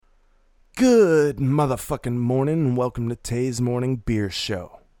Good motherfucking morning and welcome to Tay's Morning Beer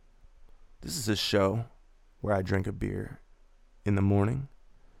Show. This is a show where I drink a beer in the morning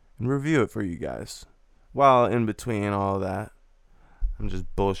and review it for you guys. While in between all that, I'm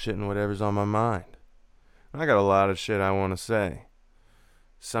just bullshitting whatever's on my mind. I got a lot of shit I want to say.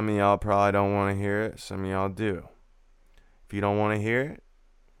 Some of y'all probably don't want to hear it, some of y'all do. If you don't want to hear it,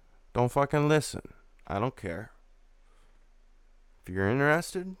 don't fucking listen. I don't care. If you're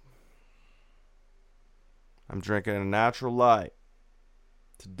interested, I'm drinking a Natural Light.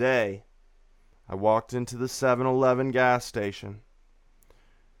 Today, I walked into the 7-Eleven gas station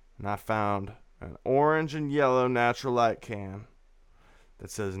and I found an orange and yellow Natural Light can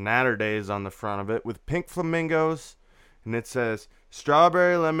that says Natterdays on the front of it with pink flamingos, and it says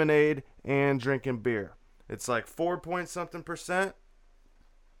strawberry lemonade and drinking beer. It's like 4 point something %,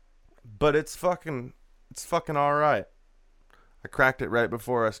 but it's fucking alright. I cracked it right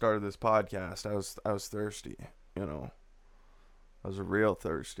before I started this podcast. I was thirsty, you know. I was real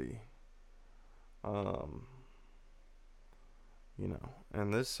thirsty. You know,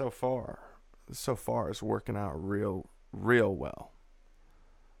 and this so far is working out real well.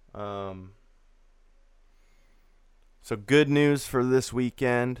 So good news for this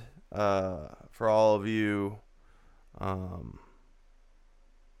weekend, for all of you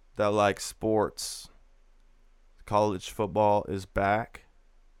that like sports. College football is back.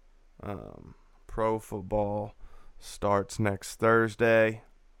 Pro football starts next Thursday.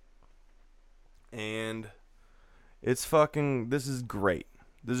 And this is great.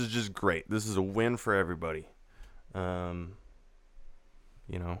 This is just great. This is a win for everybody. You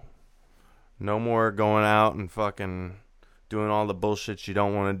know, no more going out and fucking doing all the bullshit you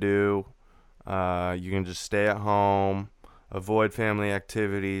don't want to do. You can just stay at home, avoid family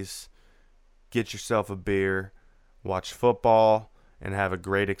activities, get yourself a beer, watch football, and have a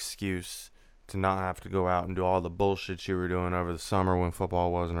great excuse to not have to go out and do all the bullshit you were doing over the summer when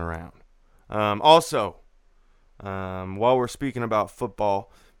football wasn't around. Also, while we're speaking about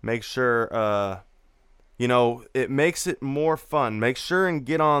football, make sure, it makes it more fun. Make sure and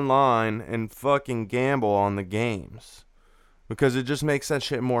get online and fucking gamble on the games, because it just makes that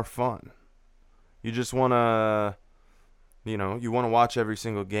shit more fun. You just want to... You want to watch every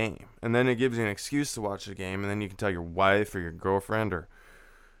single game. And then it gives you an excuse to watch the game. And then you can tell your wife or your girlfriend or,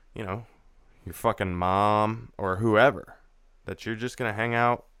 your fucking mom or whoever that you're just going to hang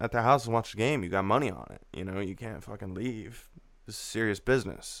out at the house and watch the game. You got money on it. You can't fucking leave. This is serious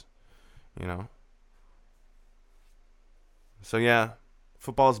business. So, yeah.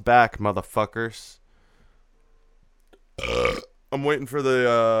 Football's back, motherfuckers. I'm waiting for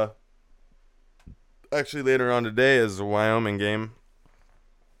the... Actually, later on today is the Wyoming game.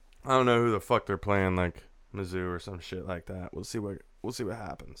 I don't know who the fuck they're playing, like Mizzou or some shit like that. We'll see what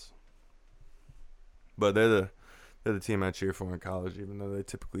happens. But they're the team I cheer for in college, even though they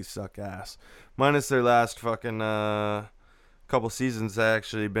typically suck ass. Minus their last fucking couple seasons, they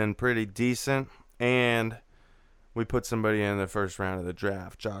actually been pretty decent. And we put somebody in the first round of the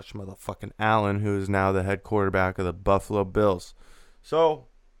draft, Josh motherfucking Allen, who is now the head quarterback of the Buffalo Bills. So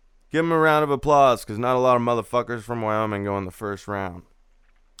give him a round of applause, because not a lot of motherfuckers from Wyoming go in the first round.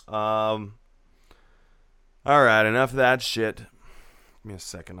 Alright, enough of that shit. Give me a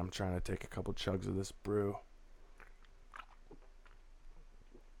second. I'm trying to take a couple chugs of this brew.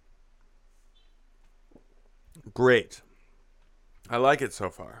 Great. I like it so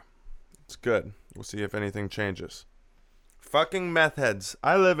far. It's good. We'll see if anything changes. Fucking meth heads.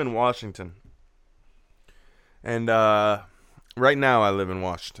 I live in Washington. And, right now I live in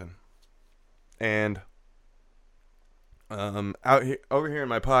Washington. And over here in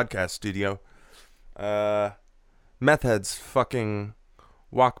my podcast studio, meth heads fucking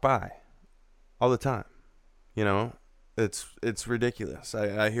walk by all the time. It's ridiculous.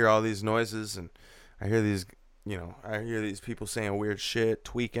 I hear all these noises, and I hear these people saying weird shit,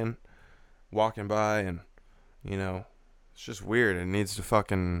 tweaking, walking by, and it's just weird. It needs to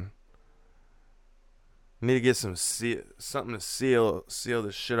fucking... I need to get something to seal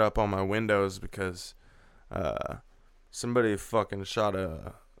this shit up on my windows, because somebody shot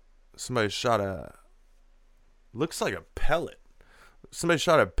a looks like a pellet. Somebody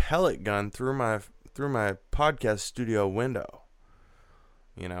shot a pellet gun through my podcast studio window.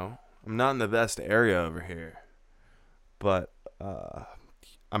 I'm not in the best area over here, but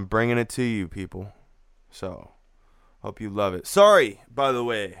I'm bringing it to you, people. So hope you love it. Sorry, by the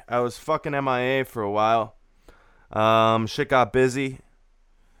way, I was fucking MIA for a while. Shit got busy.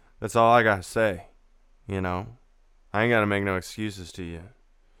 That's all I gotta say. I ain't gotta make no excuses to you.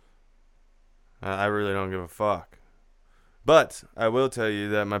 I really don't give a fuck. But I will tell you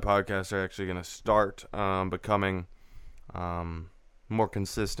that my podcasts are actually going to start becoming more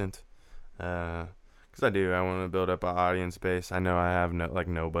consistent. Because I want to build up an audience base. I know I have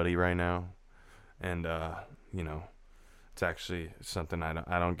nobody right now. And, it's actually something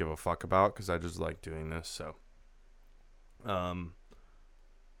I don't give a fuck about because I just like doing this. So,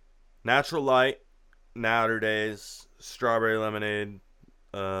 Natural Light, nowadays, strawberry lemonade,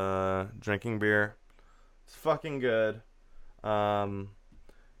 drinking beer. It's fucking good.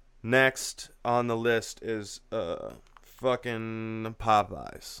 Next on the list is fucking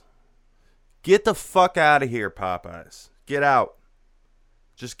Popeyes. Get the fuck out of here, Popeyes. Get out.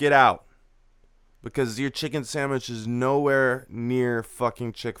 Just get out. Because your chicken sandwich is nowhere near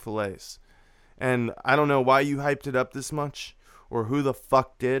fucking Chick-fil-A's. And I don't know why you hyped it up this much, or who the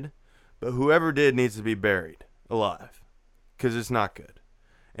fuck did, but whoever did needs to be buried alive. Because it's not good.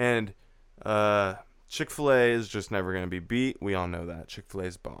 And Chick-fil-A is just never going to be beat. We all know that.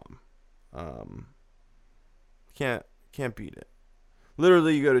 Chick-fil-A's bomb. Can't beat it.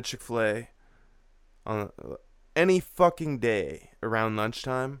 Literally, you go to Chick-fil-A on any fucking day around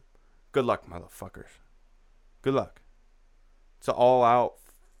lunchtime. Good luck, motherfuckers. Good luck. It's all out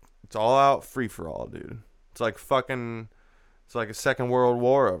free for all, dude. It's like a second world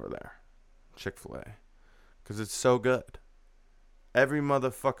war over there. Chick-fil-A. Because it's so good. Every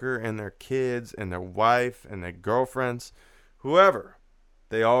motherfucker and their kids and their wife and their girlfriends, whoever,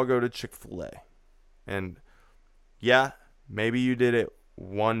 they all go to Chick-fil-A. And yeah, maybe you did it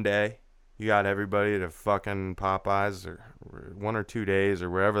one day. You got everybody to fucking Popeyes or 1 or 2 days or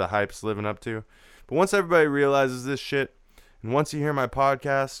wherever the hype's living up to. But once everybody realizes this shit, and once you hear my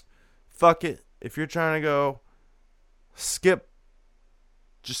podcast, fuck it. If you're trying to go, just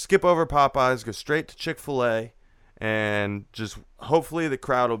skip over Popeyes, go straight to Chick-fil-A, and just hopefully the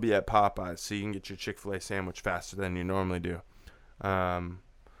crowd will be at Popeyes so you can get your Chick-fil-A sandwich faster than you normally do.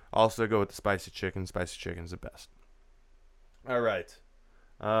 Also go with the spicy chicken. Spicy chicken's the best. All right.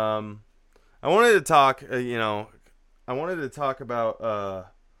 I wanted to talk, about a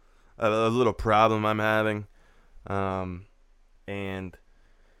little problem I'm having, and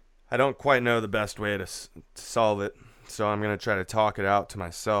I don't quite know the best way to solve it, so I'm going to try to talk it out to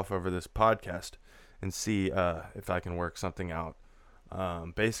myself over this podcast and see if I can work something out.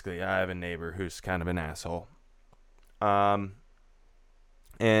 Basically, I have a neighbor who's kind of an asshole, and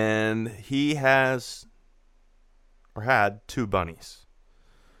he has, or had, 2 bunnies.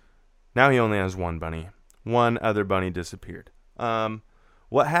 Now he only has 1 bunny. One other bunny disappeared.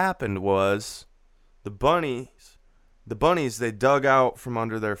 What happened was the bunnies, they dug out from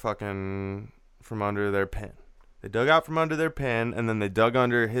under their pen. They dug out from under their pen, and then they dug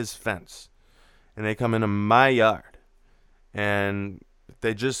under his fence. And they come into my yard. And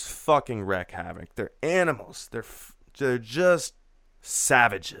they just fucking wreak havoc. They're animals. They're just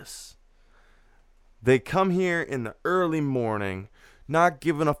savages. They come here in the early morning, not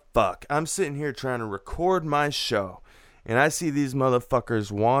giving a fuck. I'm sitting here trying to record my show, and I see these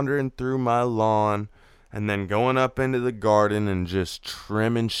motherfuckers wandering through my lawn and then going up into the garden and just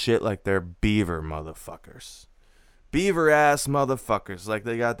trimming shit like they're beaver motherfuckers. Beaver ass motherfuckers, like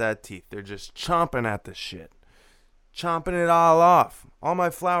they got that teeth. They're just chomping at the shit. Chomping it all off. All my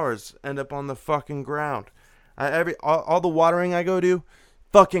flowers end up on the fucking ground. All the watering I go do,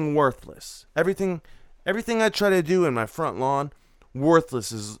 fucking worthless. Everything I try to do in my front lawn,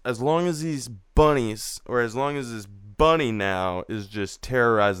 worthless as long as these bunnies, or as long as this bunny now is just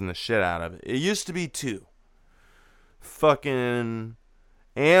terrorizing the shit out of it. It used to be 2. Fucking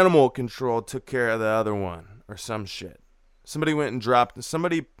animal control took care of the other one, or some shit. Somebody went and dropped,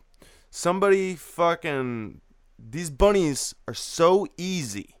 somebody fucking, these bunnies are so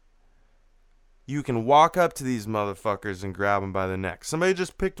easy. You can walk up to these motherfuckers and grab them by the neck. Somebody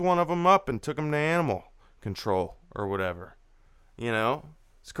just picked one of them up and took them to animal control or whatever. You know,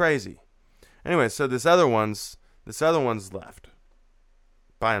 it's crazy. Anyway, so this other one's left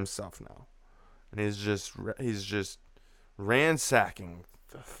by himself now, and he's just ransacking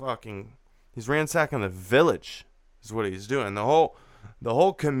he's ransacking the village is what he's doing. The whole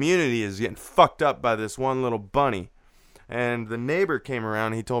community is getting fucked up by this one little bunny. And the neighbor came around.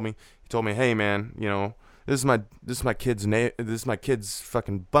 And he told me, hey man, this is my kid's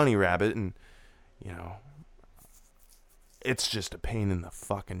fucking bunny rabbit, and it's just a pain in the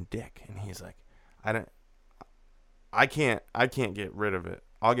fucking dick. And he's like, I can't get rid of it.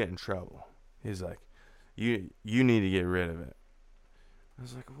 I'll get in trouble. He's like, you need to get rid of it. I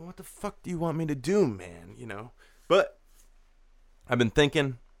was like, well, what the fuck do you want me to do, man? But I've been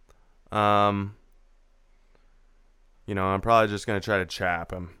thinking, I'm probably just going to try to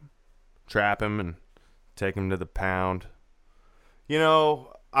trap him and take him to the pound,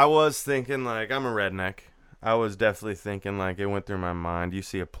 I was thinking, like, I'm a redneck. I was definitely thinking, like, it went through my mind. You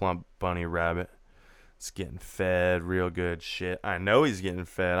see a plump bunny rabbit. It's getting fed real good shit. I know he's getting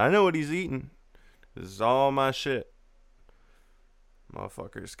fed. I know what he's eating. This is all my shit.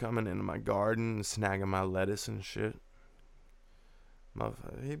 Motherfuckers coming into my garden and snagging my lettuce and shit.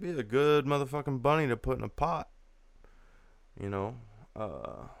 He'd be a good motherfucking bunny to put in a pot. You know?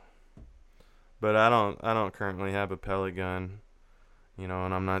 But I don't currently have a pellet gun. And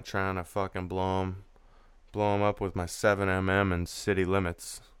I'm not trying to fucking blow him up with my 7mm and city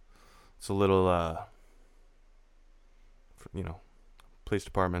limits. It's a little, police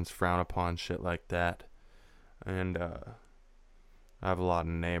departments frown upon shit like that. And, I have a lot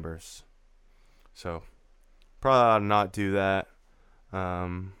of neighbors. So, probably ought to not do that.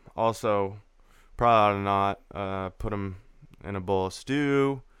 Also, probably ought to not, put them in a bowl of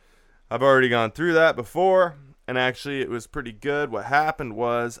stew. I've already gone through that before. And actually, it was pretty good. What happened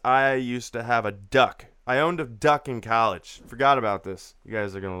was I used to have a duck. I owned a duck in college. Forgot about this. You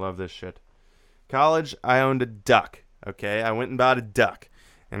guys are going to love this shit. College, I owned a duck. Okay? I went and bought a duck.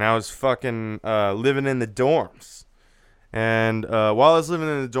 And I was fucking living in the dorms. And while I was living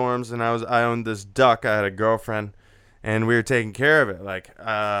in the dorms and I owned this duck, I had a girlfriend. And we were taking care of it. Like, what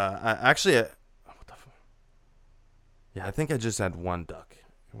the fuck? Yeah, I think I just had one duck.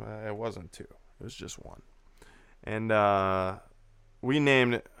 Well, it wasn't two. It was just one. And we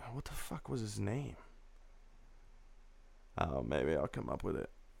named it. What the fuck was his name? Oh, maybe I'll come up with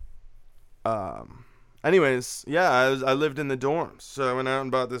it. Anyways, yeah, I lived in the dorms. So I went out and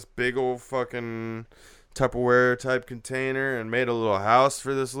bought this big old fucking Tupperware type container and made a little house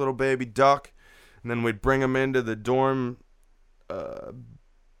for this little baby duck. And then we'd bring him into the dorm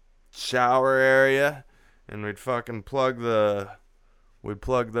shower area. And we'd fucking plug the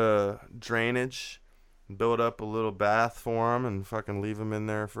drainage. Build up a little bath for him and fucking leave him in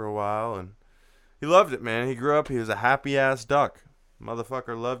there for a while. And he loved it, man. He grew up. He was a happy-ass duck.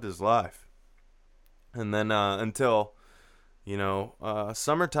 Motherfucker loved his life. And then until,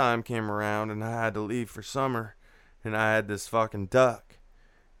 summertime came around and I had to leave for summer. And I had this fucking duck.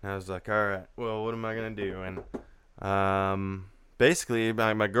 And I was like, all right, well, what am I going to do? And basically,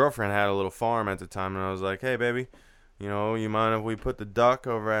 my girlfriend had a little farm at the time. And I was like, hey, baby. You mind if we put the duck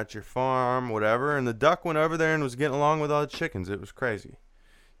over at your farm, whatever? And the duck went over there and was getting along with all the chickens. It was crazy.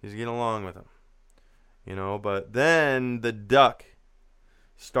 He was getting along with them. But then the duck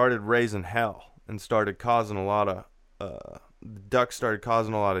started raising hell and started causing a lot of, the duck started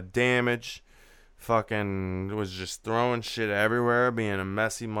causing a lot of damage. Fucking was just throwing shit everywhere, being a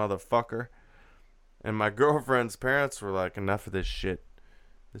messy motherfucker. And my girlfriend's parents were like, enough of this shit.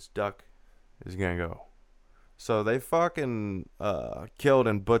 This duck is gonna go. So they fucking killed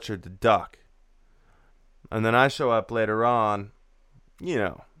and butchered the duck. And then I show up later on. It's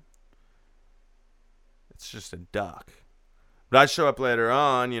just a duck. But I show up later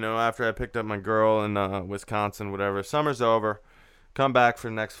on, after I picked up my girl in Wisconsin, whatever. Summer's over. Come back for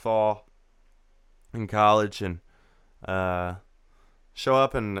next fall in college and show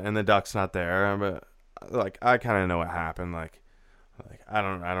up and the duck's not there. But, like, I kind of know what happened. Like I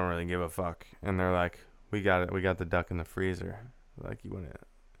don't really give a fuck. And they're like, We got it. We got the duck in the freezer. Like, you wanna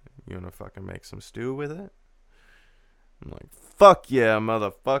fucking make some stew with it? I'm like, fuck yeah,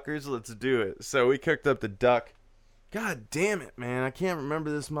 motherfuckers, let's do it. So we cooked up the duck. God damn it, man, I can't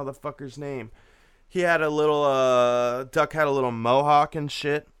remember this motherfucker's name. He had a little duck had a little mohawk and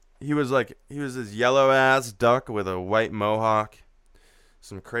shit. He was this yellow ass duck with a white mohawk.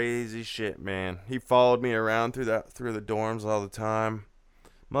 Some crazy shit, man. He followed me around through the dorms all the time.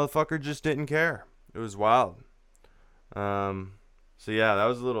 Motherfucker just didn't care. It was wild. So yeah, that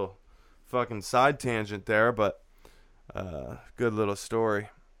was a little fucking side tangent there, but good little story.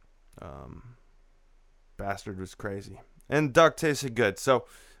 Bastard was crazy. And duck tasted good. So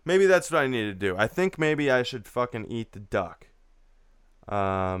maybe that's what I need to do. I think maybe I should fucking eat the duck.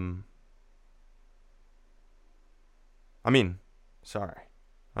 Maybe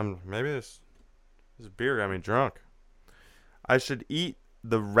this beer got me drunk. I should eat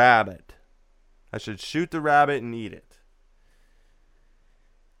the rabbit. I should shoot the rabbit and eat it.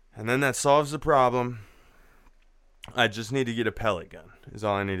 And then that solves the problem. I just need to get a pellet gun is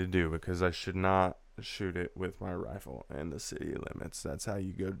all I need to do, because I should not shoot it with my rifle in the city limits. That's how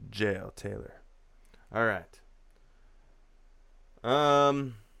you go to jail, Taylor. All right.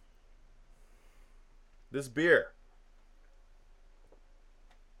 This beer.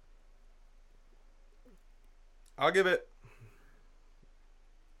 I'll give it,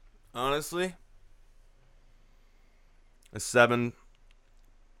 honestly, a 7.9.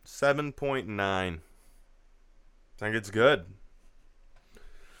 I think it's good.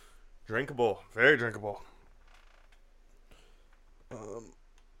 Drinkable. Very drinkable. The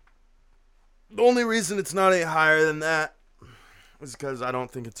only reason it's not any higher than that is because I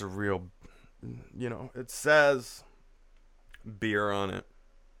don't think it's a real, it says beer on it.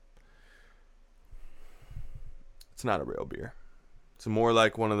 It's not a real beer. It's more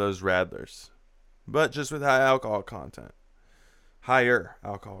like one of those Radlers, but just with high alcohol content. Higher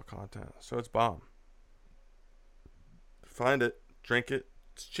alcohol content. So it's bomb. Find it. Drink it.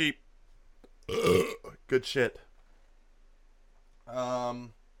 It's cheap. Good shit.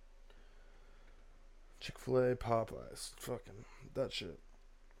 Chick-fil-A, Popeyes. Fucking that shit.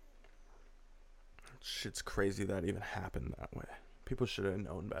 Shit's crazy that even happened that way. People should have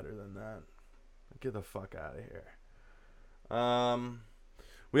known better than that. Get the fuck out of here.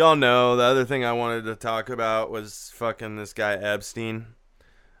 We all know the other thing I wanted to talk about was fucking this guy Epstein.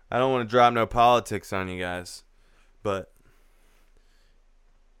 I don't want to drop no politics on you guys, but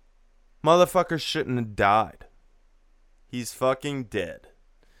motherfucker shouldn't have died. He's fucking dead.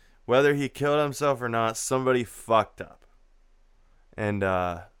 Whether he killed himself or not, somebody fucked up. And,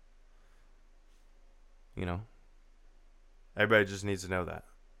 everybody just needs to know that.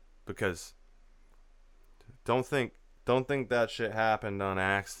 Because don't think that shit happened on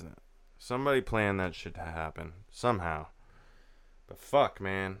accident. Somebody planned that shit to happen. Somehow. But fuck,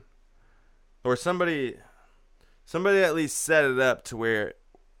 man. Or somebody at least set it up to where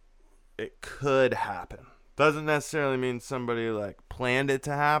it could happen. Doesn't necessarily mean somebody planned it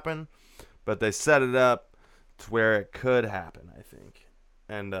to happen, but they set it up to where it could happen, I think.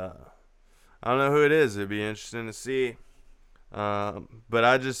 And I don't know who it is. It'd be interesting to see. But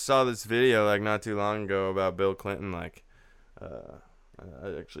I just saw this video not too long ago about Bill Clinton. I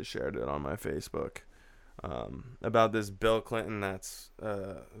actually shared it on my Facebook. About this Bill Clinton that's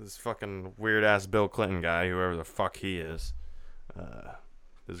this fucking weird ass Bill Clinton guy, whoever the fuck he is.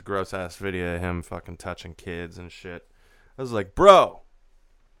 This gross ass video of him fucking touching kids and shit. I was like, bro,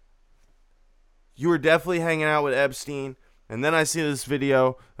 you were definitely hanging out with Epstein, and then I see this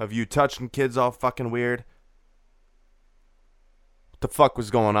video of you touching kids all fucking weird. What the fuck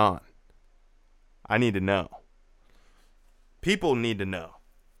was going on? I need to know. People need to know.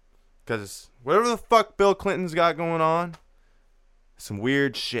 Because whatever the fuck Bill Clinton's got going on, some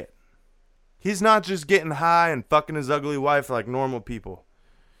weird shit. He's not just getting high and fucking his ugly wife like normal people.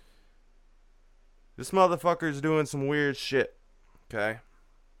 This motherfucker's doing some weird shit. Okay?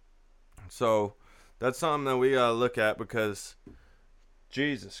 So, that's something that we gotta look at because,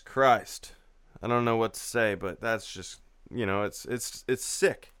 Jesus Christ. I don't know what to say, but that's just, it's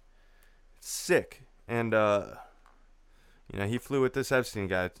sick. It's sick. And, he flew with this Epstein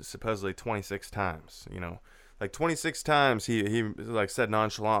guy supposedly 26 times, 26 times he said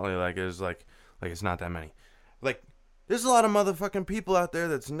nonchalantly it's not that many. There's a lot of motherfucking people out there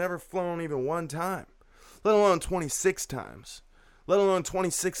that's never flown even one time, let alone 26 times. Let alone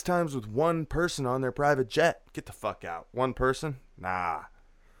 26 times with one person on their private jet. Get the fuck out. One person? Nah.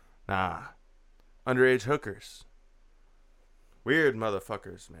 Underage hookers. Weird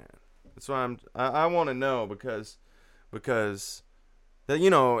motherfuckers, man. That's why I want to know because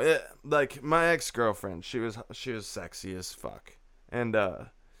that my ex-girlfriend, she was sexy as fuck, and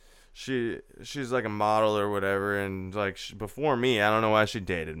she's like a model or whatever, and before me, I don't know why she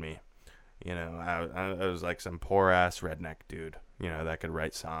dated me. I was like some poor ass redneck dude, that could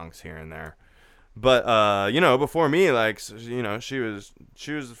write songs here and there, but before me, she was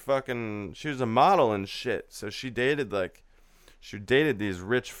a model and shit, so she dated these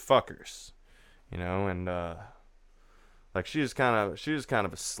rich fuckers, and she was kind of a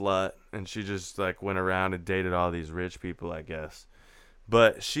slut, and she just went around and dated all these rich people, I guess.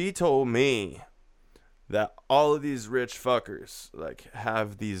 But she told me that all of these rich fuckers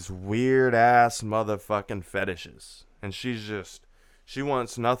have these weird ass motherfucking fetishes, and she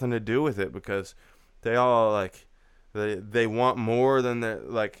wants nothing to do with it because they all they want more than their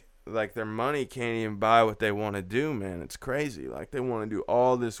their money can't even buy what they want to do, man. It's crazy. They want to do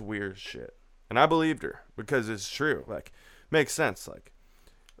all this weird shit. And I believed her because it's true. Makes sense.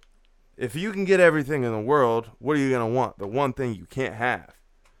 If you can get everything in the world, what are you going to want? The one thing you can't have,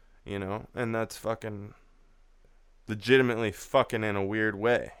 and that's fucking legitimately fucking in a weird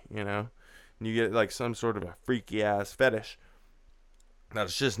way, and you get some sort of a freaky ass fetish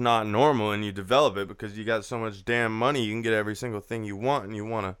that's just not normal, and you develop it because you got so much damn money, you can get every single thing you want, and you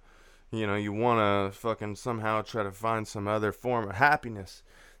want to fucking somehow try to find some other form of happiness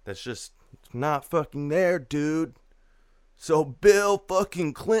that's just not fucking there, dude. So Bill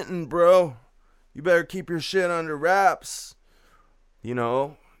fucking Clinton, bro, you better keep your shit under wraps. You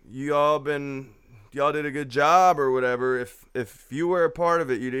all been y'all did a good job or whatever. If you were a part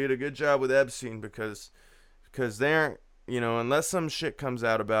of it, you did a good job with Epstein because they aren't, unless some shit comes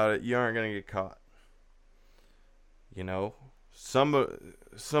out about it, you aren't gonna get caught.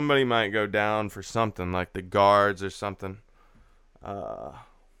 Somebody might go down for something like the guards or something,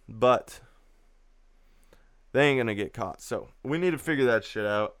 but they ain't gonna get caught. So we need to figure that shit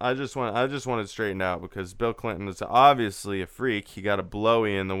out. I just want it straightened out because Bill Clinton is obviously a freak. He got a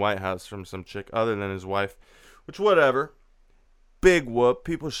blowy in the White House from some chick other than his wife, which whatever. Big whoop.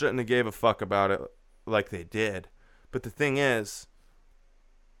 People shouldn't have gave a fuck about it like they did. But the thing is,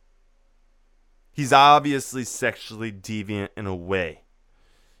 he's obviously sexually deviant in a way.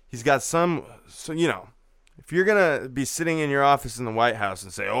 He's got if you're gonna be sitting in your office in the White House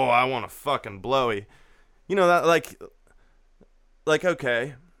and say, "Oh, I want a fucking blowy," that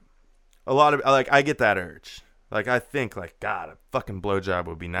okay, a lot of I get that urge. I think God, a fucking blowjob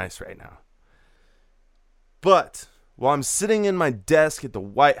would be nice right now. But while I'm sitting in my desk at the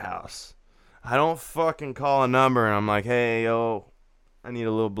White House, I don't fucking call a number and I'm like, "Hey, yo, I need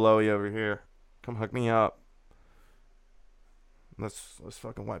a little blowy over here. Come hook me up. Let's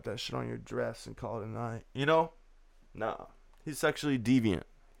fucking wipe that shit on your dress and call it a night." No. He's sexually deviant.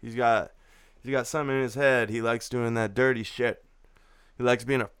 He's got something in his head. He likes doing that dirty shit. He likes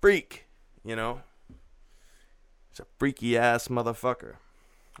being a freak, He's a freaky ass motherfucker.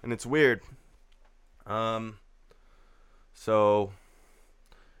 And it's weird. So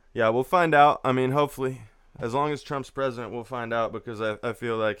yeah, we'll find out. I mean, hopefully, as long as Trump's president, we'll find out because I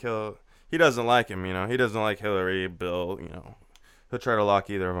feel like he doesn't like him, He doesn't like Hillary, Bill, He'll try to lock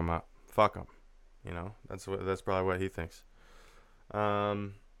either of them up. Fuck them. That's probably what he thinks.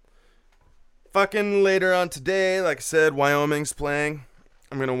 Fucking later on today, like I said, Wyoming's playing.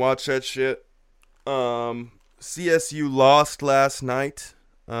 I'm going to watch that shit. CSU lost last night.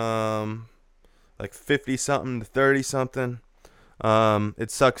 50-something to 30-something.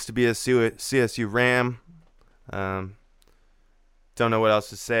 It sucks to be a CSU Ram. Don't know what else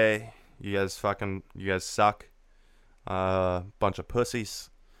to say. You guys suck. Bunch of pussies.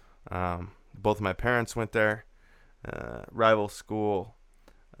 Both of my parents went there. Rival school.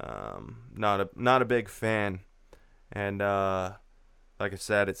 Not a big fan. And like I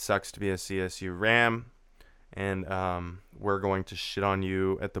said, it sucks to be a CSU Ram. And we're going to shit on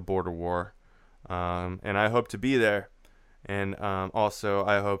you at the border war. And I hope to be there. And also,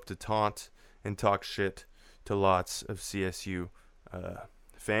 I hope to taunt and talk shit to lots of CSU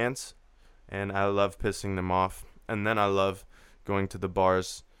fans. And I love pissing them off. And then I love going to the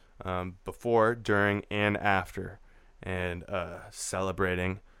bars before, during, and after. And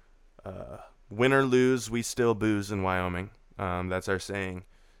celebrating. Win or lose, we still booze in Wyoming. That's our saying.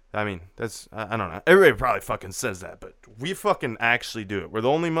 I mean, I don't know. Everybody probably fucking says that, but we fucking actually do it. We're the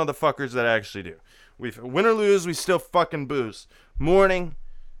only motherfuckers that actually do. Win or lose, we still fucking booze. Morning,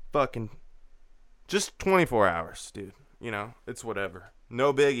 fucking, just 24 hours, dude. It's whatever.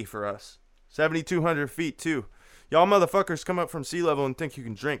 No biggie for us. 7,200 feet, too. Y'all motherfuckers come up from sea level and think you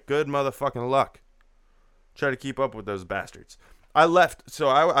can drink. Good motherfucking luck. Try to keep up with those bastards. I left, so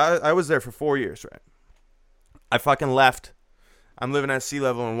I was there for 4 years, right? I fucking left. I'm living at sea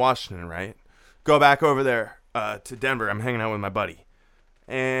level in Washington, right? Go back over there to Denver. I'm hanging out with my buddy.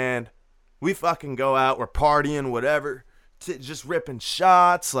 And we fucking go out. We're partying, whatever. Just ripping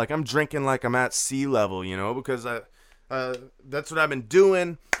shots. I'm drinking like I'm at sea level, because that's what I've been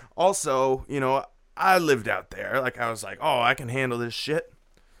doing. Also, I lived out there. I was like, oh, I can handle this shit.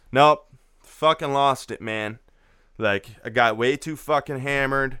 Nope. Fucking lost it, man. I got way too fucking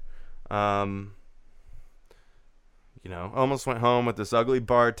hammered. Almost went home with this ugly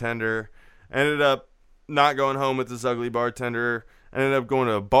bartender. Ended up not going home with this ugly bartender. Ended up going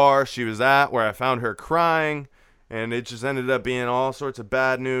to a bar she was at where I found her crying. And it just ended up being all sorts of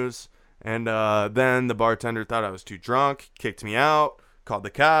bad news. And then the bartender thought I was too drunk, kicked me out, called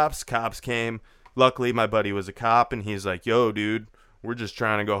the cops. Cops came. Luckily, my buddy was a cop, and he's like, yo, dude, we're just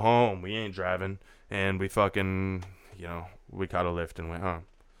trying to go home. We ain't driving. And we fucking, we caught a lift and went home.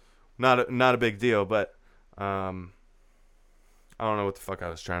 Not a big deal, but I don't know what the fuck I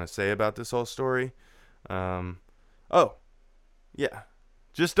was trying to say about this whole story. Oh, yeah.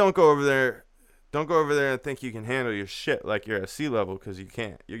 Just don't go over there. Don't go over there and think you can handle your shit like you're at sea level, because you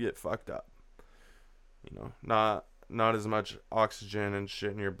can't. You get fucked up. Not as much oxygen and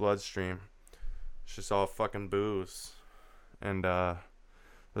shit in your bloodstream. It's just all fucking booze. And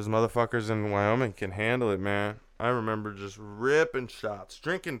those motherfuckers in Wyoming can handle it, man. I remember just ripping shots,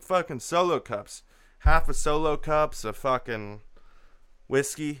 drinking fucking Solo cups. Half a Solo cups of fucking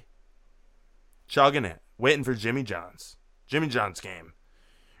whiskey. Chugging it. Waiting for Jimmy John's. Jimmy John's game.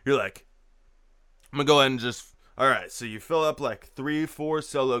 You're like, I'm going to go ahead and just... All right, so you fill up like 3-4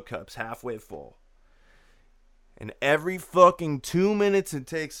 Solo cups halfway full. And every fucking 2 minutes it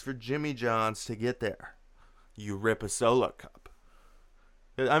takes for Jimmy John's to get there, you rip a Solo cup.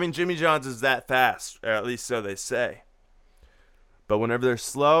 I mean, Jimmy John's is that fast, or at least so they say. But whenever they're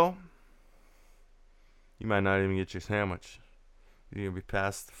slow, you might not even get your sandwich. You're going to be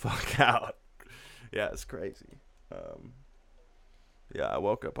passed the fuck out. Yeah, it's crazy. Yeah, I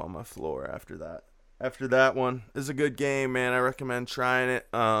woke up on my floor after that. After that one, it's a good game, man. I recommend trying it.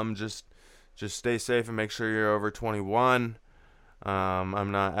 Just stay safe and make sure you're over 21.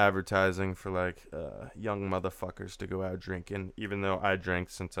 I'm not advertising for like young motherfuckers to go out drinking, even though I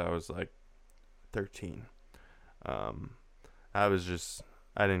drank since I was like 13. I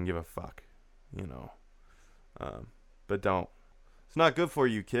didn't give a fuck, you know. But don't. It's not good for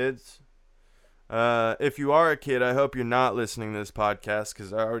you, kids. If you are a kid, I hope you're not listening to this podcast,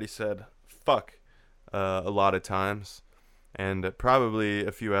 because I already said fuck a lot of times, and probably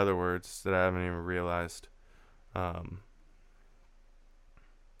a few other words that I haven't even realized.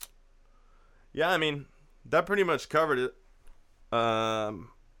 Yeah, I mean, that pretty much covered it.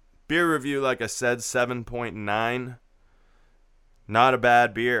 Beer review, like I said, 7.9. Not a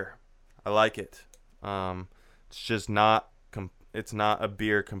bad beer. I like it. It's just not. It's not a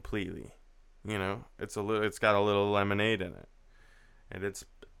beer completely. You know, it's got a little lemonade in it, and it's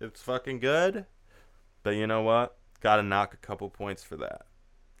fucking good. But you know what? Gotta knock a couple points for that.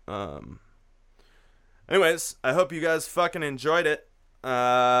 Anyways, I hope you guys fucking enjoyed it.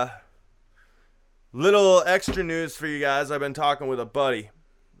 Little extra news for you guys. I've been talking with a buddy,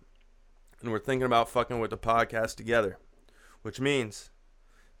 and we're thinking about fucking with the podcast together, which means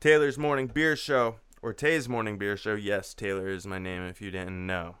Taylor's Morning Beer Show, or Tay's Morning Beer Show. Yes, Taylor is my name if you didn't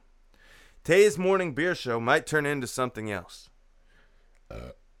know. Tay's Morning Beer Show might turn into something else.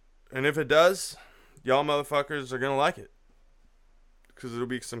 And if it does, y'all motherfuckers are going to like it, because it'll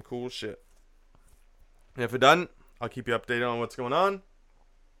be some cool shit. And if it doesn't, I'll keep you updated on what's going on.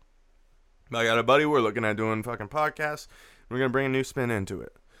 I got a buddy, we're looking at doing fucking podcasts. We're going to bring a new spin into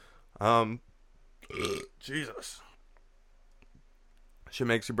it. Jesus. Shit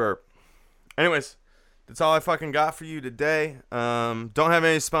makes you burp. Anyways, that's all I fucking got for you today. Don't have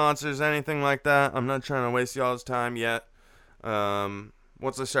any sponsors, anything like that. I'm not trying to waste y'all's time yet.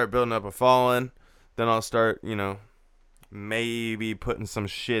 Once I start building up a following, then I'll start, you know, maybe putting some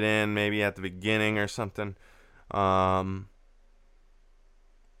shit in, maybe at the beginning or something. But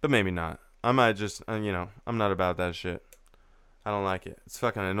maybe not. I might just, you know, I'm not about that shit. I don't like it. It's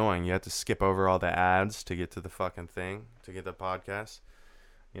fucking annoying. You have to skip over all the ads to get to the fucking thing, to get the podcast.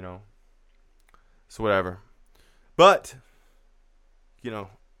 You know. So whatever. But, you know,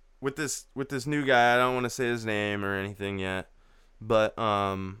 with this new guy, I don't want to say his name or anything yet, but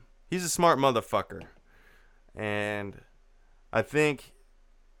he's a smart motherfucker. And I think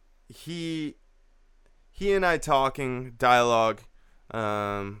he and I talking dialogue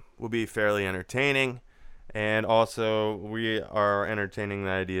will be fairly entertaining. And also, we are entertaining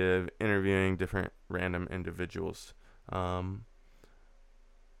the idea of interviewing different random individuals. We'll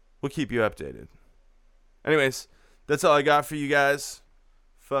keep you updated. Anyways, that's all I got for you guys.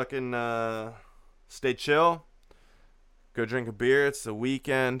 Fucking stay chill. Go drink a beer. It's the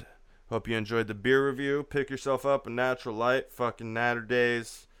weekend. Hope you enjoyed the beer review. Pick yourself up a Natural Light. Fucking Natter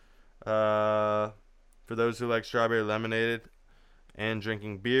Days. For those who like strawberry lemonade and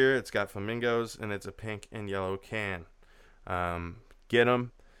drinking beer, it's got flamingos, and it's a pink and yellow can. Get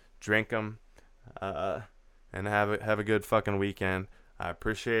them, drink them, and have a good fucking weekend. I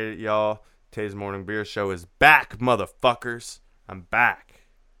appreciate it, y'all. Tay's Morning Beer Show is back, motherfuckers. I'm back.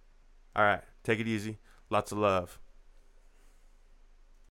 All right, take it easy. Lots of love.